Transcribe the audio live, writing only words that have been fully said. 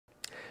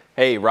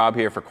Hey, Rob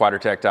here for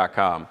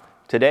Quadratec.com.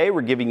 Today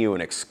we're giving you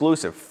an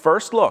exclusive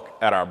first look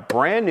at our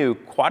brand new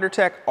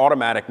Quadratec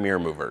automatic mirror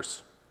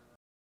movers.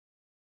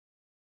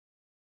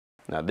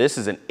 Now this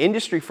is an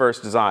industry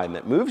first design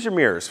that moves your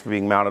mirrors from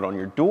being mounted on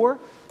your door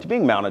to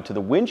being mounted to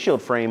the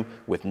windshield frame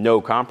with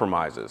no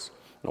compromises.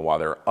 Now while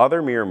there are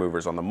other mirror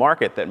movers on the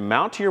market that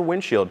mount to your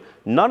windshield,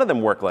 none of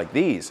them work like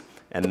these.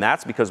 And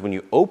that's because when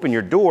you open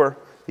your door,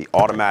 the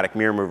automatic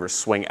mirror movers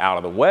swing out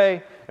of the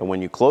way, and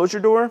when you close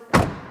your door,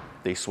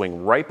 they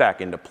swing right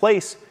back into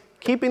place,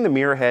 keeping the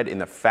mirror head in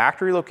the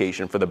factory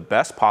location for the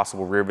best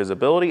possible rear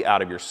visibility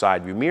out of your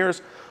side view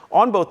mirrors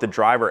on both the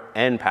driver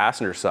and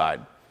passenger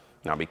side.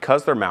 Now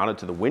because they're mounted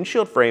to the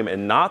windshield frame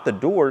and not the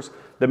doors,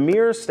 the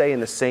mirrors stay in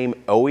the same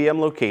OEM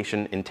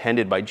location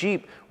intended by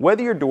Jeep,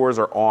 whether your doors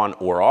are on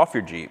or off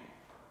your Jeep.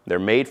 They're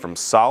made from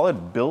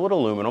solid billet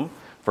aluminum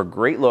for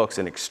great looks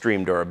and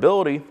extreme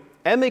durability,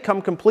 and they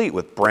come complete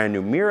with brand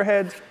new mirror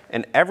heads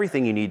and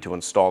everything you need to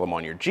install them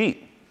on your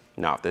Jeep.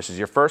 Now, if this is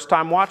your first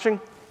time watching,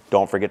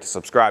 don't forget to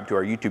subscribe to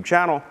our YouTube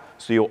channel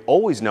so you'll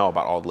always know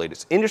about all the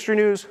latest industry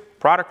news,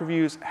 product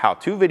reviews,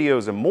 how-to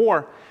videos, and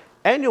more.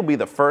 And you'll be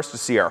the first to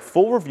see our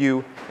full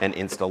review and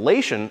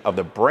installation of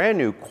the brand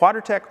new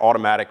Quadratec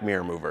automatic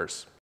mirror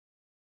movers.